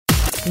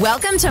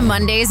Welcome to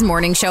Monday's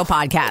Morning Show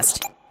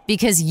podcast,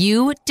 because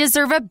you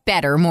deserve a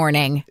better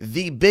morning.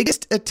 The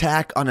biggest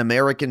attack on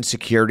American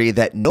security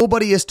that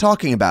nobody is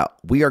talking about.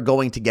 We are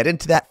going to get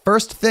into that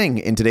first thing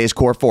in today's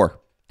Core 4.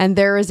 And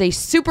there is a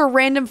super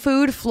random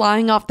food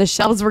flying off the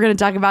shelves. We're going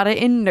to talk about it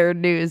in Nerd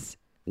News.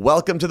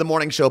 Welcome to the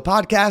Morning Show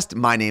podcast.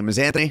 My name is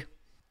Anthony.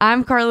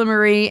 I'm Carla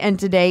Marie, and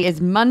today is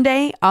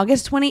Monday,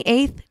 August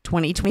 28th,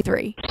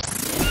 2023.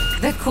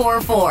 The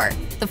Core 4.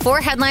 The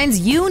 4 headlines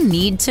you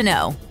need to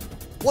know.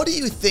 What do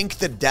you think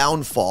the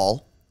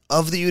downfall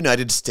of the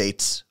United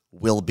States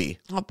will be?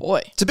 Oh,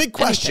 boy. It's a big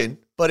question,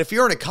 but if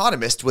you're an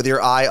economist with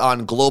your eye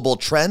on global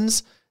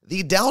trends,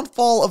 the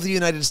downfall of the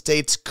United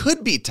States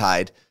could be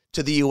tied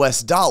to the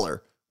U.S.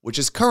 dollar, which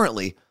is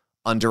currently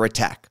under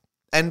attack.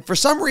 And for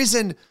some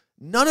reason,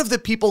 none of the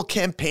people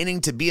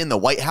campaigning to be in the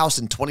White House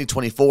in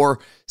 2024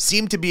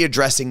 seem to be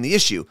addressing the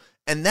issue.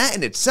 And that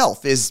in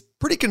itself is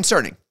pretty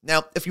concerning.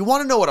 Now, if you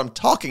want to know what I'm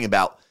talking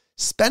about,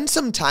 spend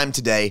some time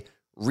today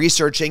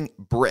researching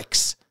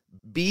BRICS,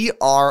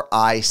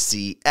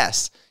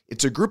 B-R-I-C-S.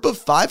 It's a group of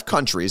 5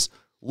 countries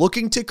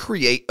looking to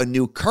create a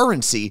new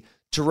currency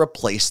to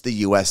replace the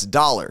U.S.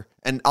 dollar.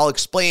 And I'll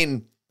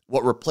explain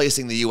what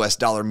replacing the U.S.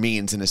 dollar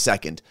means in a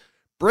second.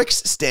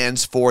 BRICS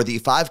stands for the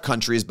 5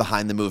 countries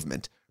behind the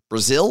movement: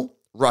 Brazil,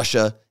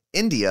 Russia,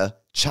 India,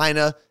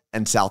 China,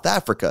 and South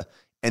Africa.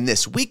 And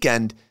this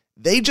weekend,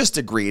 they just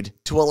agreed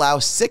to allow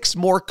 6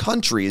 more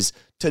countries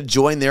to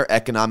join their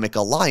economic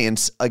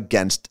alliance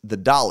against the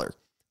dollar.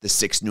 The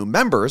 6 new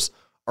members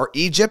are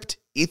Egypt,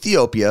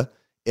 Ethiopia,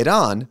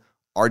 Iran,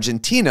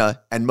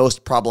 Argentina, and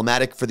most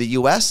problematic for the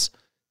U.S.,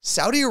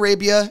 Saudi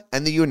Arabia,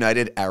 and the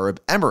United Arab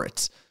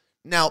Emirates.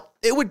 Now,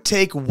 it would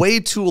take way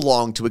too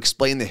long to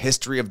explain the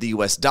history of the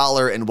U.S.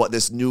 dollar and what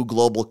this new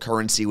global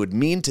currency would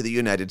mean to the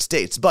United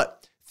States.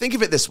 But think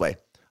of it this way.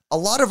 A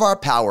lot of our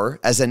power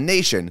as a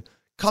nation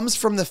comes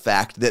from the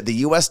fact that the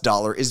U.S.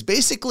 dollar is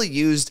basically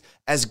used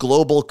as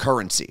global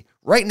currency.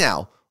 Right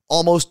now,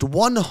 almost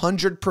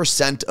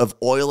 100% of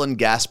oil and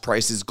gas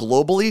prices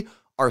globally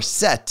are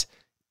set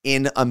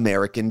in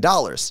American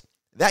dollars.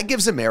 That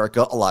gives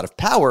America a lot of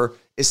power,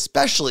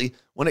 especially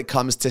when it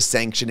comes to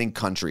sanctioning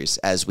countries,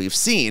 as we've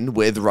seen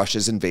with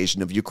Russia's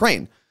invasion of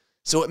Ukraine.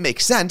 So it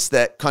makes sense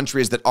that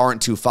countries that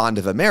aren't too fond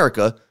of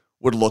America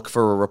would look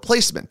for a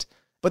replacement.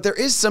 But there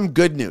is some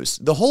good news.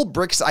 The whole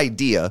BRICS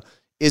idea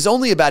is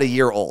only about a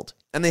year old,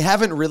 and they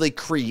haven't really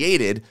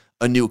created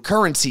a new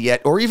currency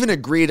yet or even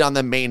agreed on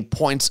the main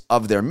points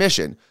of their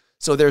mission.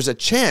 So there's a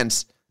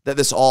chance that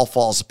this all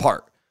falls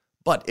apart.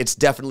 But it's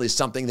definitely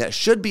something that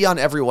should be on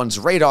everyone's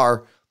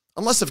radar,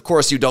 unless, of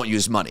course, you don't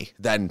use money.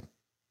 Then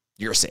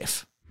you're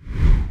safe.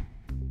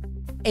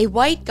 A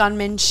white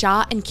gunman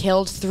shot and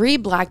killed 3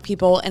 black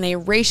people in a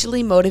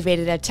racially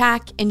motivated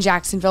attack in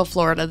Jacksonville,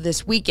 Florida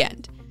this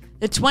weekend.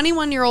 The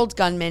 21-year-old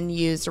gunman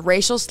used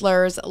racial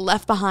slurs,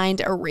 left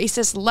behind a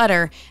racist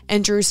letter,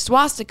 and drew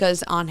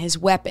swastikas on his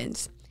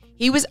weapons.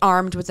 He was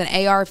armed with an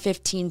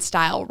AR-15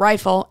 style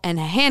rifle and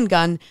a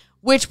handgun,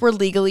 which were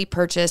legally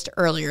purchased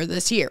earlier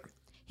this year.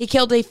 He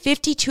killed a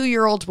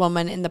 52-year-old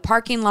woman in the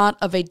parking lot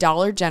of a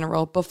Dollar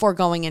General before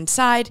going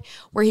inside,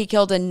 where he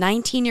killed a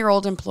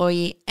 19-year-old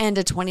employee and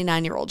a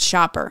 29-year-old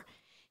shopper.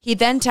 He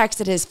then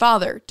texted his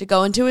father to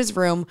go into his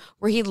room,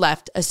 where he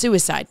left a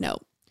suicide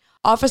note.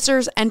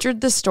 Officers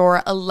entered the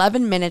store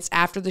 11 minutes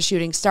after the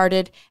shooting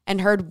started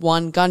and heard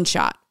 1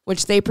 gunshot,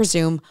 which they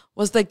presume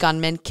was the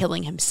gunman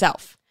killing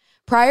himself.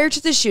 Prior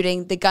to the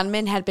shooting, the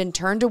gunman had been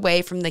turned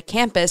away from the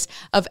campus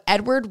of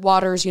Edward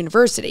Waters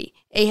University,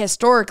 a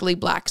historically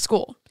black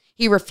school.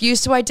 He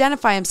refused to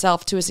identify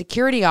himself to a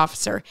security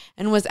officer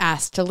and was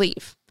asked to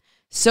leave.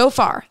 So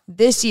far,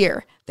 this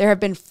year, there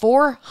have been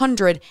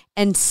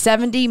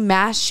 470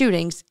 mass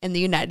shootings in the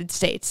United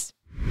States.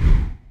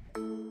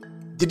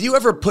 Did you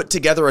ever put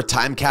together a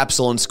time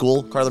capsule in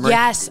school, Carla Marie?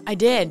 Yes, I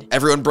did.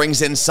 Everyone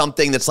brings in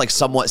something that's like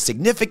somewhat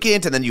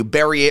significant, and then you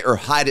bury it or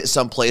hide it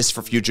someplace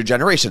for future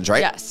generations,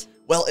 right? Yes.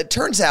 Well, it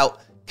turns out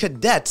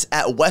cadets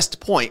at West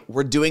Point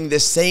were doing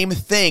this same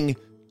thing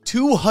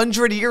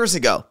 200 years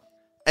ago.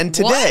 And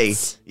today,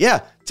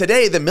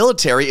 today the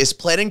military is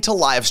planning to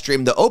live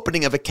stream the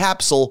opening of a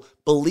capsule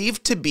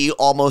believed to be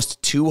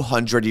almost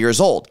 200 years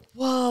old.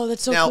 Whoa,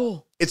 that's so now,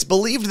 cool. It's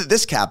believed that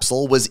this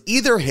capsule was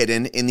either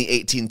hidden in the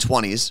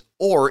 1820s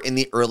or in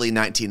the early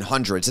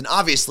 1900s. And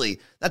obviously,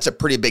 that's a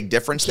pretty big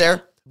difference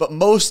there. But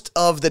most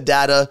of the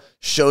data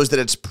shows that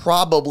it's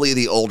probably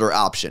the older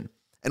option.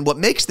 And what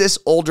makes this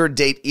older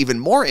date even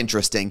more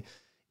interesting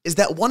is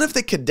that one of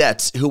the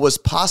cadets who was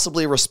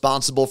possibly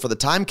responsible for the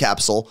time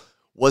capsule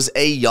was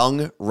a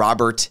young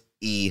Robert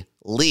E.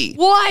 Lee.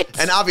 What?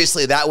 And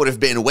obviously that would have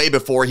been way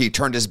before he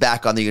turned his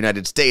back on the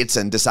United States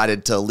and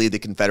decided to lead the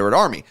Confederate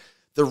Army.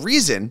 The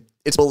reason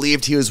it's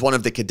believed he was one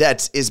of the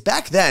cadets is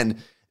back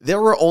then,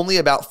 there were only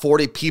about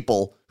 40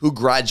 people who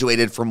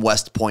graduated from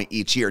West Point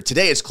each year.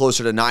 Today, it's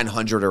closer to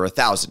 900 or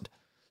 1,000.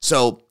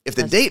 So if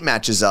the date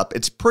matches up,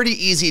 it's pretty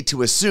easy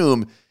to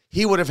assume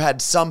he would have had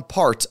some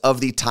part of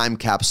the time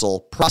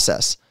capsule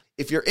process.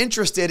 If you're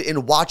interested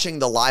in watching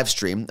the live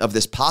stream of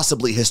this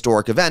possibly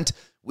historic event,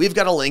 we've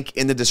got a link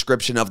in the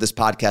description of this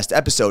podcast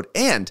episode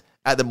and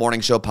at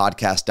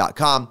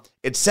themorningshowpodcast.com.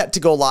 It's set to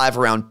go live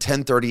around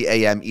 10:30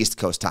 a.m. East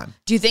Coast time.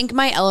 Do you think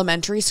my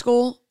elementary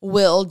school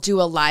will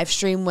do a live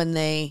stream when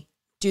they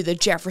do the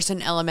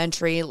Jefferson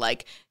Elementary,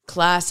 like,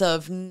 class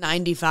of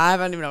 95?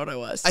 I don't even know what it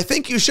was. I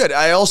think you should.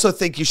 I also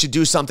think you should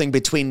do something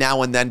between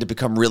now and then to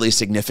become really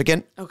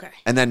significant. Okay.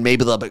 And then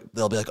maybe they'll be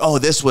like, oh,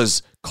 this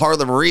was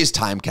Carla Marie's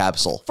time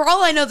capsule. For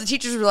all I know, the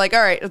teachers were like,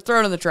 all right,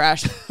 throw it in the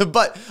trash.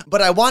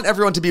 But I want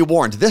everyone to be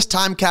warned. This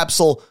time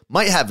capsule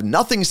might have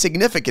nothing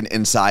significant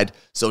inside,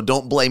 so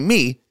don't blame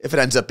me if it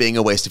ends up being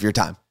a waste of your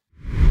time.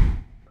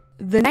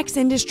 The next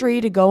industry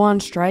to go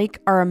on strike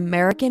are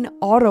American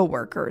auto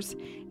workers.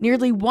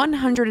 Nearly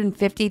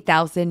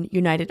 150,000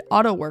 United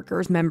Auto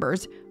Workers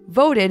members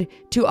voted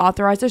to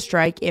authorize a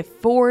strike if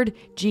Ford,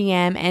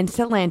 GM, and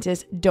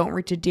Stellantis don't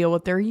reach a deal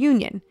with their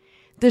union.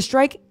 The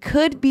strike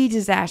could be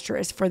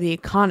disastrous for the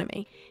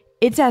economy.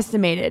 It's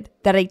estimated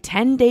that a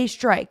 10-day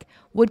strike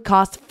would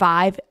cost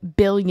 $5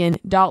 billion,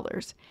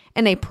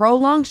 and a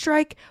prolonged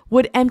strike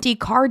would empty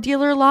car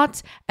dealer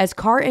lots as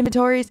car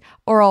inventories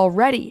are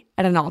already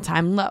at an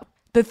all-time low.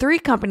 The three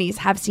companies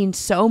have seen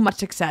so much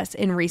success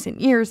in recent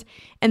years,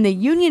 and the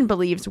union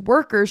believes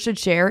workers should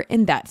share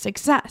in that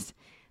success.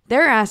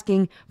 They're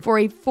asking for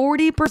a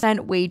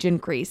 40% wage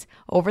increase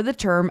over the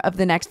term of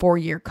the next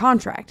 4-year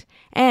contract,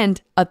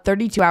 and a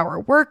 32-hour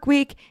work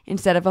week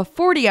instead of a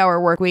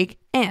 40-hour work week,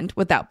 and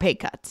without pay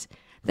cuts.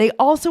 They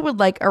also would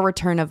like a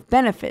return of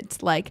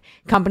benefits like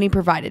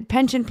company-provided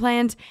pension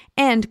plans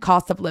and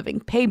cost of living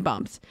pay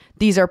bumps.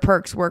 These are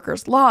perks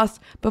workers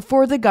lost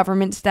before the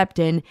government stepped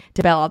in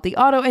to bail out the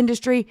auto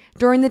industry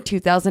during the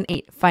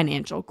 2008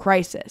 financial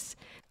crisis.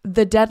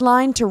 The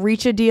deadline to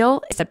reach a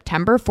deal is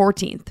September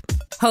 14th.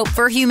 Hope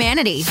for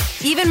humanity.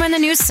 Even when the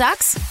news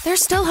sucks,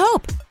 there's still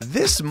hope.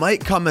 This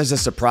might come as a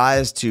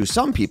surprise to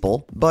some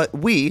people, but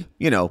we,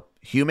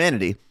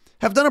 humanity,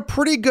 have done a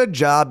pretty good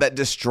job at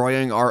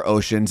destroying our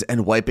oceans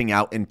and wiping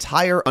out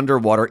entire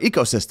underwater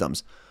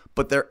ecosystems.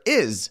 But there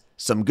is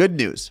some good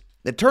news.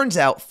 It turns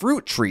out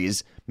fruit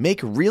trees make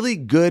really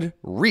good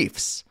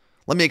reefs.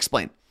 Let me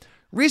explain.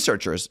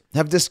 Researchers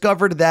have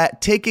discovered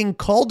that taking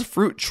culled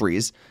fruit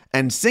trees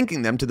and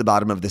sinking them to the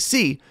bottom of the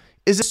sea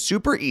is a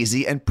super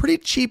easy and pretty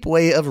cheap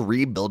way of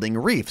rebuilding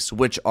reefs,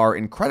 which are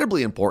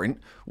incredibly important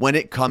when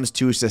it comes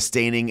to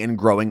sustaining and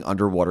growing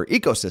underwater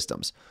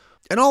ecosystems.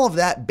 And all of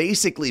that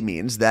basically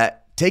means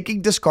that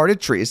taking discarded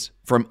trees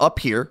from up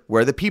here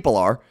where the people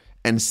are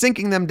and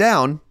sinking them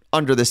down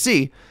under the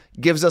sea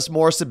gives us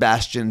more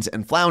Sebastians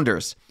and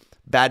flounders.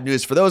 Bad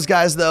news for those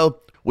guys,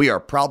 though. We are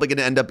probably going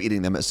to end up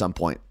eating them at some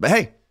point. But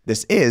hey,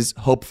 this is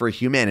hope for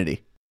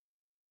humanity.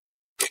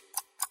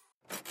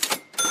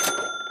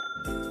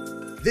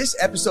 This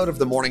episode of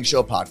the Morning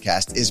Show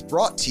podcast is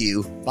brought to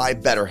you by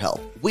BetterHelp.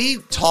 We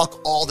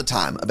talk all the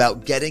time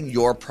about getting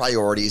your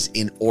priorities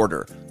in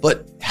order,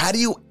 but how do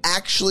you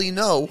actually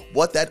know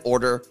what that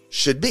order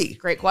should be?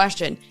 Great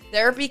question.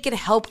 Therapy can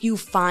help you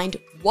find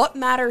what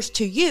matters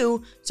to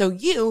you so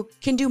you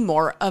can do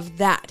more of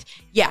that.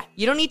 Yeah,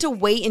 you don't need to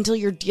wait until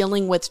you're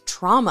dealing with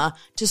trauma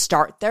to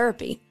start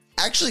therapy.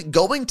 Actually,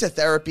 going to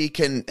therapy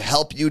can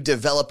help you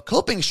develop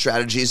coping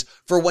strategies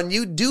for when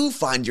you do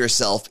find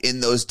yourself in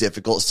those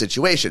difficult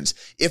situations.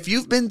 If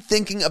you've been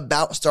thinking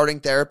about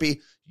starting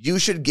therapy, you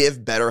should give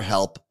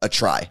BetterHelp a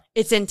try.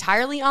 It's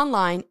entirely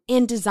online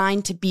and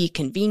designed to be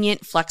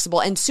convenient, flexible,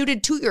 and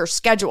suited to your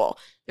schedule.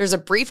 There's a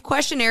brief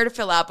questionnaire to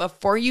fill out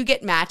before you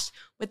get matched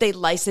with a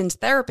licensed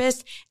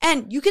therapist,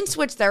 and you can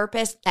switch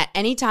therapists at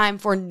any time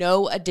for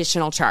no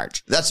additional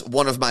charge. That's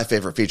one of my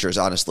favorite features,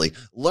 honestly.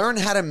 Learn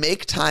how to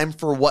make time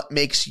for what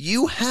makes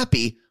you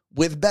happy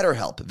with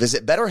BetterHelp.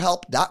 Visit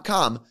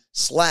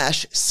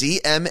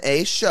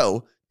BetterHelp.com/CMA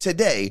show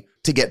today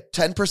to get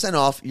 10%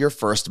 off your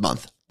first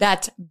month.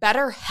 That's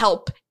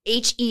BetterHelp,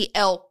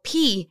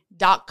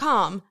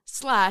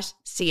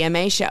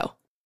 HELP.com/CMA show.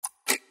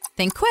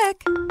 Think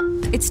quick.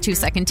 It's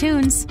 2-second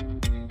tunes.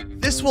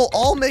 This will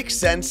all make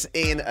sense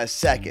in a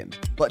second,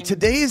 but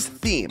today's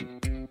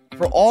theme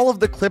for all of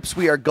the clips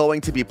we are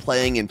going to be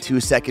playing in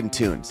 2-second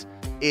tunes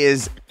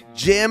is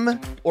gym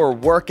or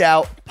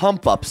workout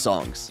pump-up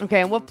songs.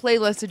 Okay, and what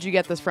playlist did you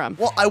get this from?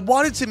 Well, I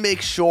wanted to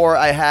make sure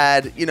I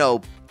had,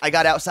 I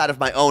got outside of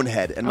my own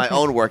head and my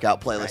own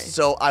workout playlist. Right.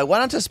 So I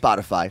went onto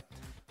Spotify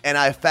and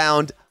I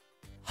found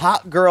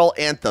hot girl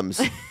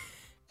anthems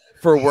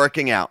for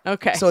working out.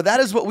 Okay. So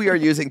that is what we are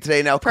using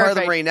today. Now,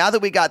 Carla Marie, now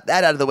that we got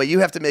that out of the way, you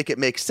have to make it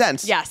make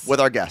sense with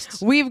our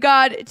guests. We've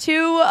got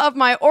two of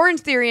my Orange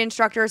Theory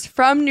instructors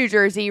from New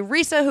Jersey,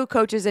 Risa, who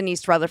coaches in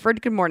East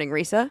Rutherford. Good morning,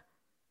 Risa.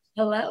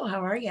 Hello,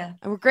 how are you?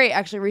 We're great.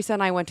 Actually, Risa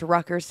and I went to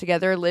Rutgers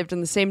together, lived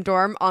in the same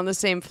dorm on the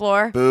same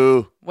floor.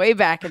 Boo. Way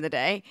back in the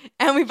day.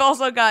 And we've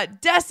also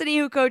got Destiny,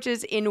 who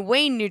coaches in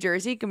Wayne, New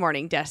Jersey. Good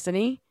morning,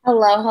 Destiny.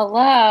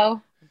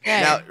 Hello.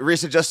 Okay. Now,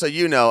 Risa, just so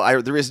you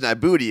know, the reason I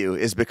booed you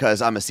is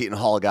because I'm a Seton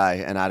Hall guy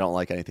and I don't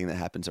like anything that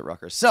happens at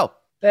Rutgers. So,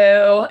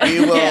 Boo.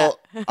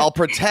 I'll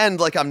pretend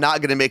like I'm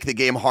not going to make the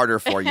game harder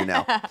for you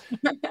now.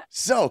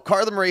 So,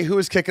 Carla Marie, who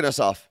is kicking us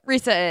off?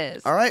 Risa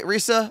is. All right,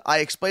 Risa, I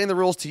explained the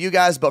rules to you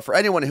guys, but for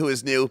anyone who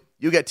is new,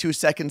 you get 2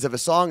 seconds of a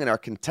song, and our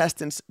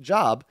contestant's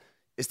job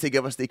is to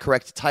give us the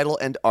correct title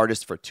and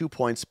artist for 2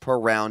 points per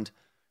round.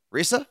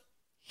 Risa,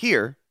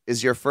 here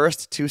is your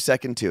first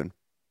 2-second tune.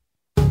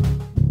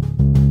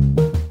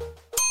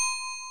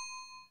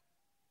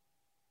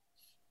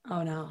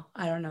 Oh, no.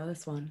 I don't know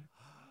this one.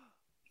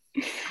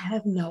 I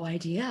have no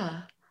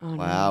idea. Oh,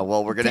 Wow. no.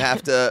 Well, we're going to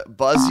have to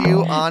buzz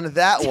you on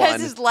that Tess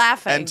one. is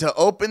laughing. And to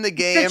open the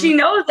game, But she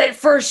knows it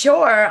for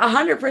sure.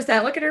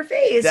 100%. Look at her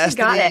face. She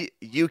got Destiny,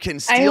 it. you can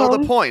steal the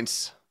hope-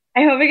 points.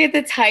 I hope I get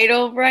the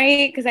title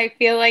right because I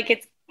feel like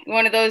it's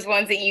one of those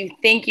ones that you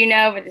think you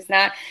know, but it's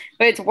not.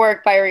 But it's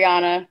Work by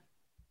Rihanna.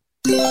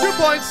 2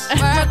 points.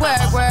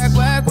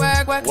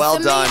 Well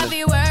done.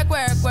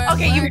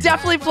 Okay, you've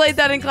definitely played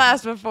that in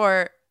class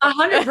before.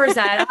 100%.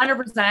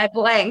 100%. I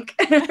blank.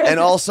 And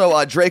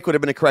also, Drake would have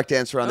been a correct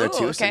answer on there, Oh,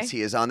 too, okay. since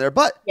he is on there.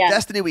 But, Yeah.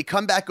 Destiny, we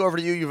come back over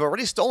to you. You've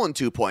already stolen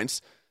 2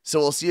 points. So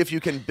we'll see if you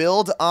can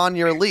build on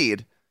your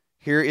lead.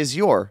 Here is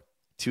your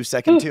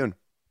 2-second tune.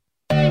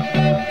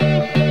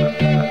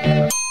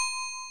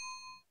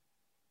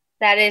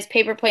 That is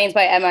Paper Planes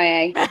by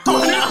MIA.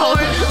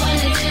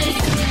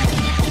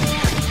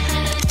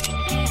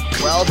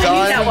 Well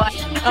That done. one.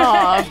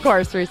 Oh, of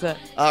course, Risa.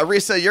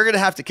 Risa, you're going to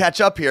have to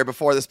catch up here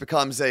before this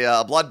becomes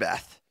a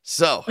bloodbath.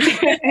 So,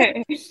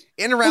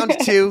 in round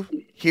 2,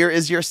 here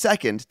is your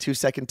second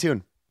 2-second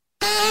tune.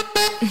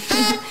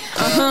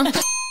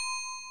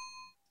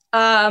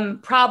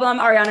 Problem,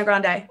 Ariana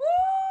Grande.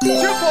 2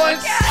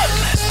 points.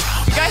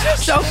 You guys are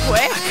so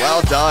quick.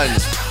 Well done.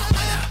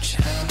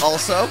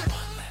 Also,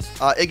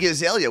 Iggy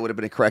Azalea would have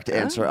been a correct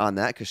answer on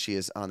that because she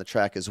is on the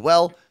track as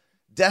well.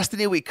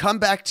 Destiny, we come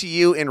back to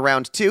you in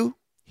round 2.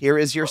 Here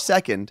is your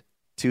second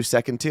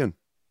 2-second tune.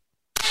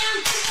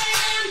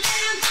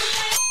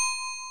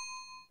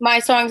 My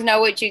songs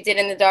Know What You Did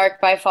in the Dark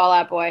by Fall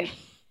Out Boy.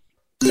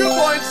 2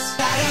 points.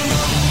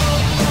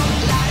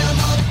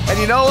 And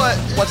you know what?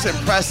 What's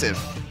impressive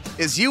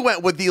is you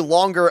went with the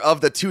longer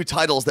of the 2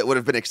 titles that would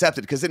have been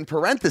accepted because in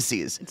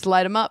parentheses, Let's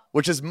light them up.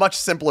 which is much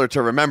simpler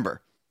to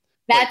remember.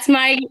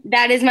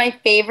 That is my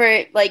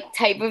favorite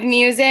type of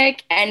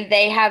music, and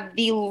they have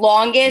the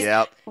longest,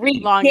 Yep.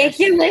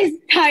 ridiculous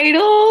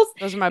titles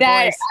Those are my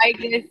that boys. I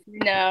just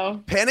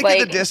know. Panic at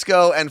the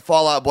Disco and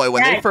Fall Out Boy,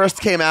 when they Yes.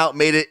 first came out,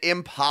 made it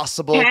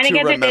impossible Panic to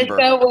at the remember.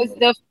 Disco was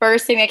the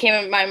first thing that came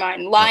in my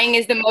mind. Lying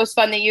is the most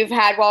fun that you've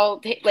had while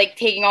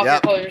taking off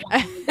Yep. your clothes. Or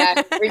something like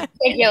that.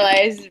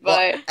 Ridiculous,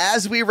 Well, but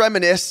as we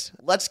reminisce,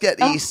 let's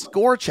get a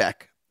score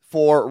check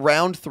for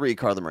round 3,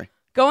 Carla Marie.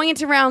 Going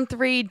into round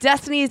 3,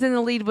 Destiny is in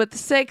the lead with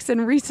 6, and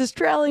Risa's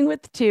trailing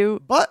with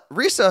 2. But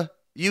Risa,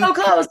 you So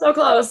close, so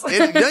close.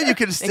 you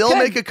can still could.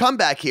 make a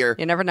comeback here.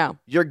 You never know.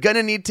 You're going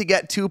to need to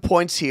get 2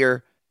 points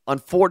here.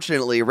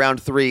 Unfortunately,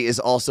 round 3 is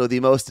also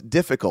the most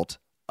difficult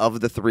of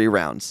the 3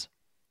 rounds.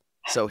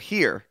 So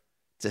here,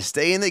 to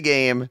stay in the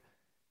game,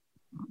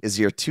 is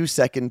your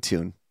 2-second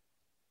tune.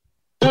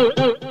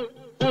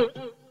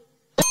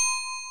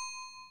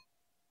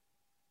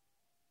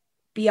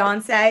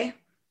 Beyonce.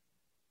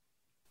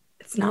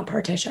 It's not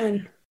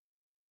Partition.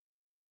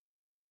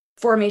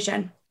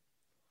 Formation.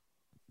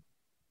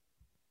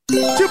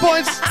 2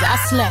 points.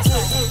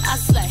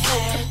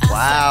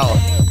 Wow.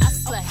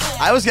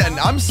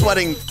 I'm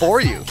sweating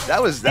for you.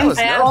 That was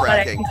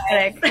nerve-wracking.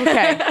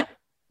 Okay.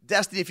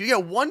 Destiny, if you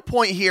get 1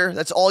 point here,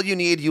 that's all you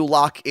need. You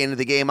lock into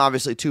the game.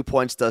 Obviously, 2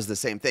 points does the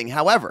same thing.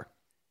 However,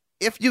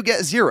 if you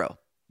get 0,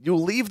 you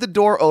leave the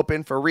door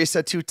open for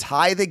Risa to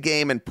tie the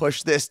game and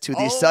push this to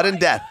the sudden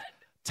death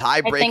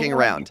tie-breaking I'm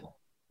round.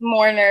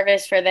 more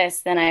nervous for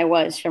this than I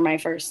was for my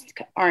first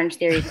Orange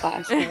Theory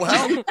class.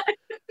 Well,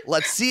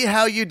 let's see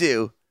how you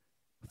do.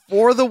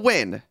 For the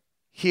win,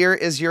 here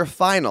is your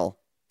final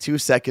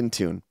 2-second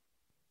tune.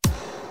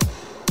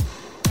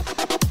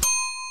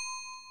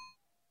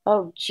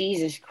 Oh,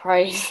 Jesus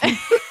Christ.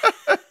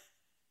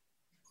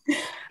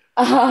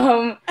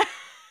 I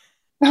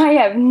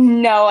have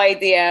no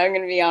idea. I'm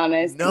going to be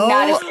honest. No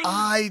Not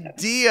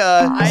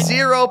idea.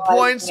 0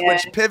 points, idea.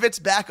 which pivots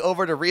back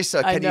over to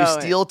Risa. I Can you know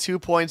it. steal 2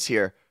 points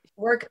here?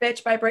 Work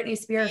Bitch by Britney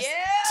Spears.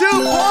 2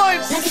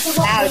 points.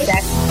 wow,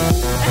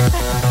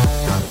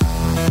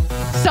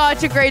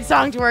 Such a great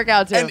song to work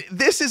out to. And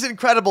this is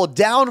incredible.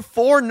 Down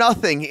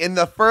 4-0 in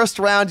the first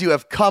round. You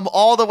have come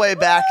all the way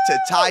back to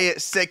tie it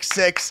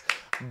 6-6.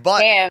 But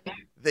damn.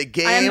 the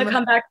I am game, the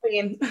comeback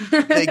queen.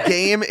 the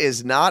game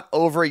is not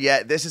over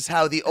yet. This is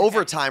how the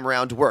overtime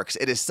round works.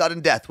 It is sudden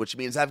death, which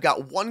means I've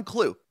got 1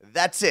 clue.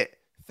 That's it.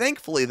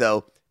 Thankfully,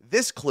 though,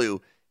 this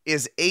clue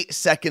is 8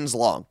 seconds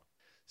long.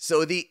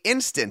 So the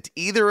instant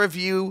either of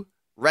you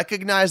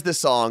recognize the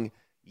song,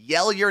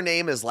 yell your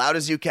name as loud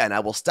as you can.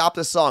 I will stop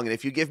the song, and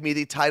if you give me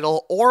the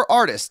title or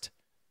artist,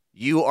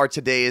 you are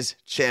today's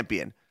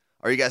champion.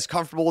 Are you guys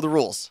comfortable with the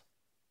rules?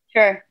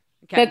 Sure.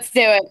 Okay. Let's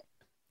do it.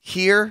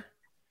 Here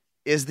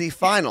is the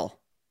final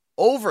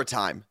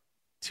overtime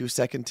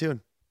 2-second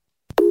tune.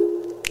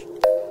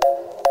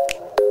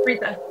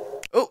 Risa.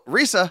 Oh,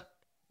 Risa.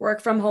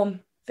 Work from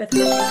home. 5th. 2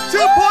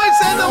 points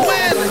and the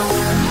win.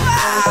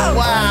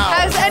 Wow.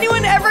 Has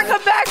anyone ever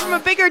come back from a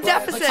bigger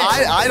deficit?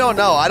 I don't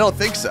know. I don't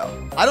think so.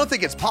 I don't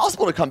think it's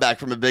possible to come back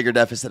from a bigger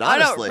deficit,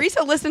 honestly. I know.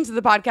 Risa listens to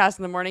the podcast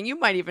in the morning. You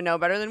might even know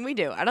better than we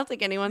do. I don't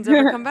think anyone's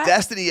ever come back.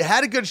 Destiny, you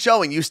had a good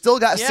showing. You still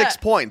got 6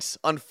 points.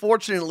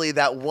 Unfortunately,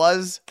 that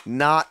was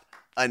not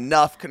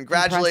enough.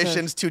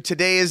 Congratulations to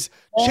today's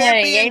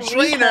champion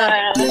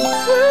trainer. Woo,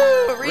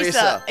 Risa.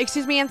 Risa.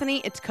 Excuse me,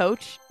 Anthony. It's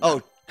Coach.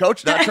 Oh,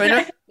 coach, not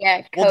trainer?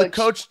 Yeah, coach. Well, the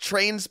coach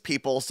trains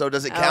people, so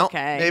does it count?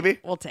 Okay. Maybe?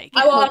 We'll take it.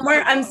 Well,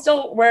 I'm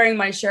still wearing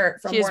my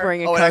shirt from She's work.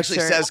 wearing a Oh, it Coach actually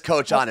shirt. says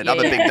coach on it. I'm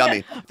a Yeah. big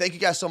dummy. Thank you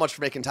guys so much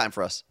for making time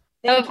for us.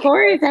 Of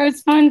course, that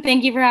was fun.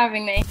 Thank you for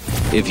having me.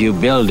 If you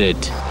build it,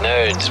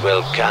 nerds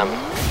will come.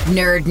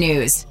 Nerd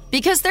news.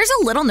 Because there's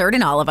a little nerd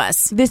in all of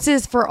us. This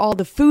is for all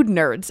the food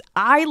nerds.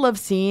 I love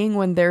seeing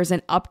when there's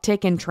an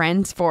uptick in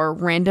trends for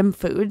random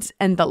foods,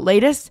 and the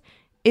latest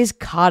is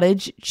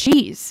cottage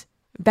cheese.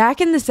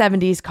 Back in the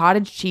 70s,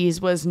 cottage cheese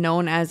was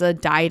known as a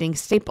dieting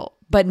staple,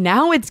 but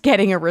now it's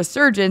getting a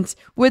resurgence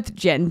with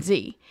Gen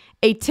Z.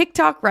 A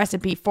TikTok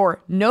recipe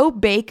for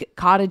no-bake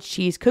cottage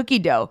cheese cookie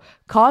dough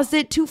caused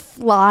it to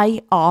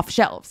fly off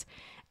shelves.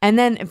 And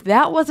then if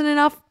that wasn't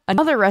enough,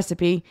 another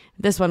recipe,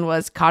 this one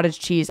was cottage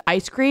cheese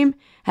ice cream,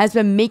 has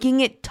been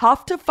making it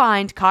tough to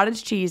find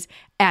cottage cheese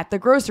at the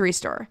grocery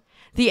store.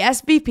 The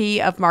SVP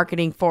of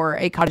marketing for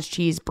a cottage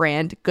cheese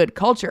brand, Good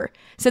Culture,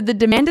 said the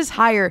demand is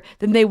higher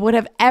than they would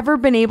have ever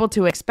been able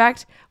to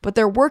expect, but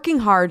they're working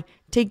hard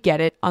to get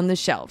it on the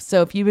shelves.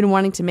 So if you've been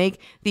wanting to make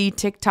the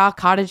TikTok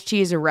cottage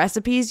cheese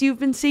recipes you've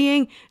been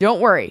seeing, don't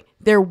worry,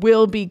 there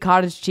will be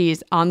cottage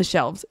cheese on the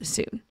shelves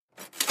soon.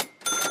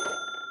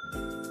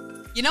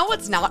 You know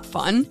what's not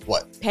fun?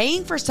 What?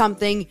 Paying for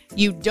something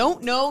you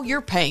don't know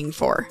you're paying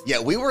for. Yeah,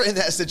 we were in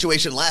that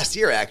situation last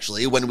year,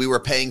 actually, when we were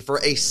paying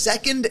for a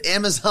second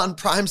Amazon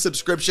Prime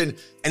subscription,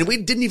 and we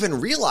didn't even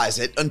realize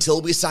it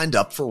until we signed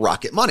up for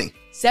Rocket Money.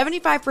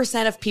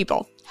 75% of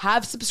people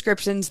have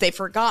subscriptions they've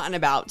forgotten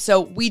about,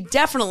 so we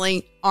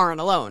definitely aren't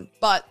alone.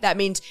 But that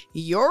means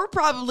you're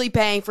probably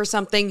paying for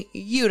something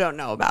you don't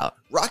know about.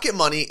 Rocket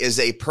Money is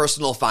a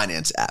personal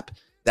finance app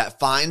that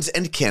finds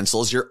and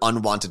cancels your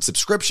unwanted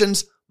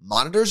subscriptions,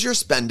 monitors your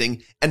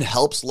spending, and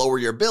helps lower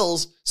your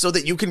bills so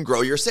that you can grow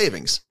your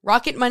savings.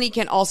 Rocket Money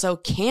can also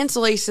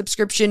cancel a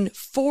subscription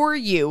for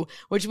you,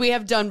 which we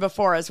have done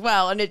before as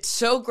well, and it's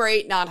so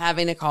great not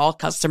having to call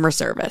customer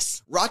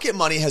service. Rocket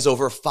Money has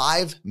over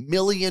 5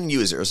 million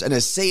users and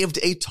has saved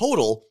a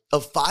total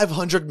of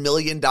 $500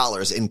 million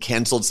in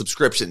canceled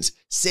subscriptions,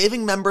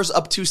 saving members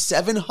up to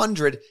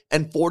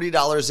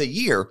 $740 a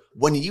year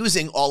when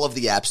using all of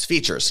the app's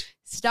features.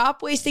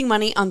 Stop wasting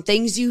money on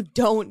things you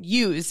don't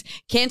use.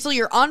 Cancel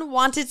your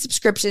unwanted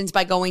subscriptions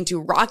by going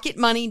to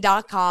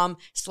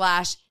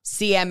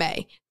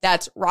rocketmoney.com/CMA.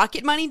 That's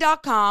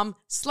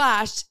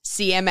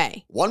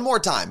rocketmoney.com/CMA. One more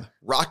time,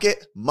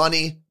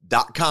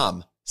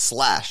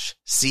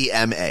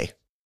 rocketmoney.com/CMA.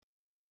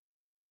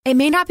 It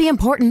may not be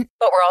important,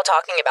 but we're all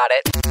talking about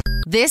it.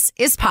 This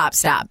is Pop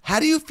Stop. How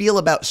do you feel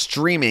about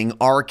streaming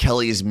R.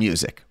 Kelly's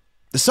music?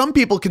 Some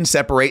people can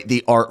separate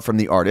the art from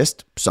the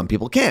artist. Some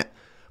people can't.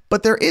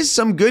 But there is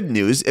some good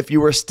news if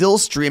you are still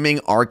streaming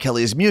R.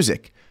 Kelly's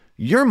music.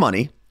 Your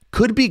money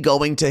could be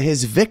going to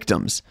his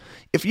victims.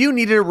 If you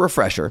needed a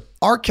refresher,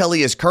 R.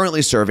 Kelly is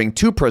currently serving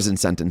 2 prison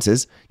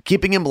sentences,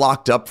 keeping him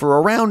locked up for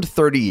around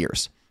 30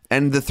 years.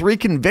 And the 3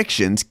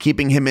 convictions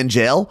keeping him in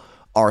jail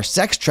are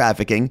sex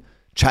trafficking,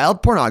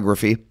 child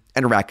pornography,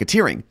 and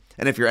racketeering.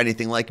 And if you're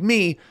anything like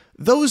me,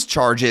 those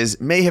charges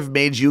may have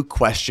made you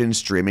question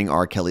streaming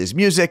R. Kelly's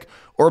music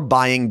or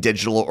buying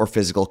digital or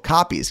physical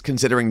copies,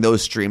 considering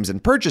those streams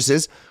and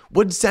purchases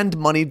would send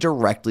money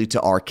directly to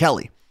R.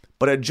 Kelly.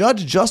 But a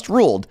judge just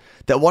ruled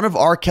that one of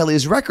R.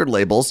 Kelly's record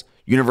labels,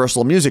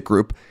 Universal Music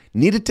Group,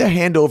 needed to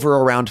hand over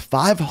around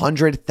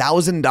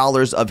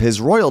 $500,000 of his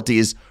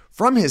royalties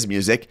from his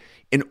music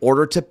in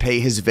order to pay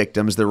his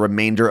victims the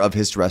remainder of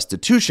his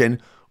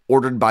restitution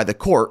ordered by the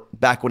court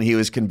back when he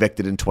was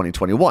convicted in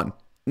 2021.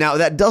 Now,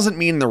 that doesn't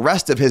mean the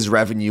rest of his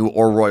revenue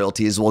or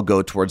royalties will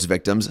go towards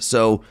victims,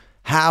 so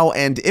how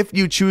and if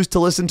you choose to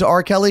listen to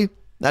R. Kelly,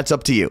 that's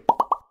up to you.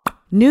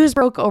 News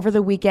broke over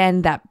the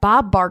weekend that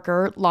Bob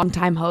Barker,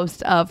 longtime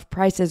host of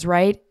Price is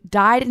Right,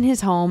 died in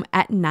his home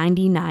at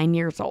 99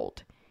 years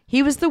old.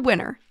 He was the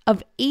winner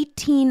of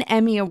 18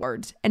 Emmy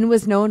Awards and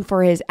was known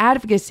for his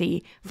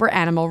advocacy for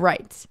animal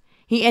rights.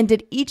 He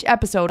ended each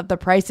episode of The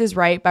Price is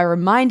Right by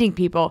reminding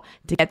people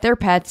to get their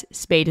pets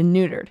spayed and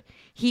neutered.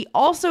 He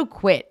also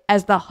quit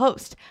as the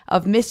host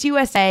of Miss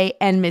USA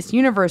and Miss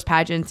Universe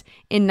pageants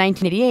in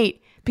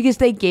 1988 because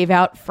they gave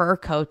out fur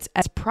coats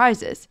as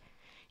prizes.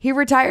 He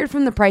retired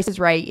from The Price is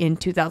Right in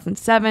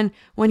 2007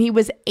 when he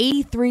was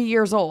 83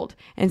 years old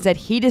and said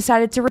he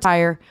decided to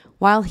retire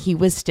while he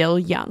was still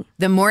young.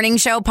 The Morning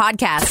Show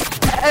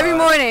Podcast. Every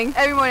morning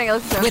I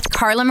listen to them. With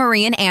Carla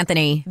Marie and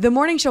Anthony. The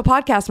morning show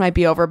podcast might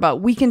be over, but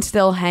we can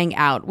still hang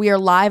out. We are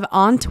live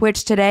on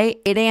Twitch today,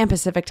 8 a.m.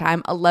 Pacific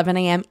time, 11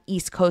 a.m.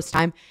 East Coast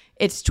time.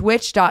 It's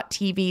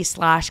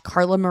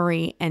twitch.tv/Carla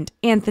Marie and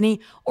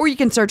Anthony, or you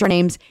can search our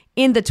names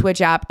in the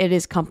Twitch app. It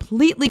is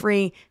completely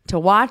free to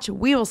watch.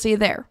 We will see you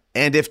there.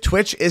 And if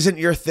Twitch isn't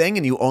your thing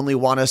and you only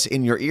want us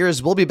in your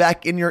ears, we'll be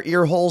back in your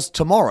ear holes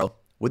tomorrow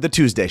with the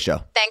Tuesday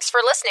show. Thanks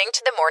for listening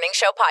to the Morning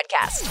Show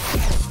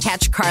podcast.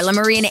 Catch Carla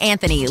Marie and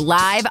Anthony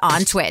live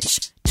on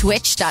Twitch.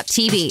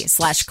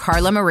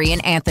 Twitch.tv/Carla Marie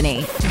and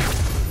Anthony.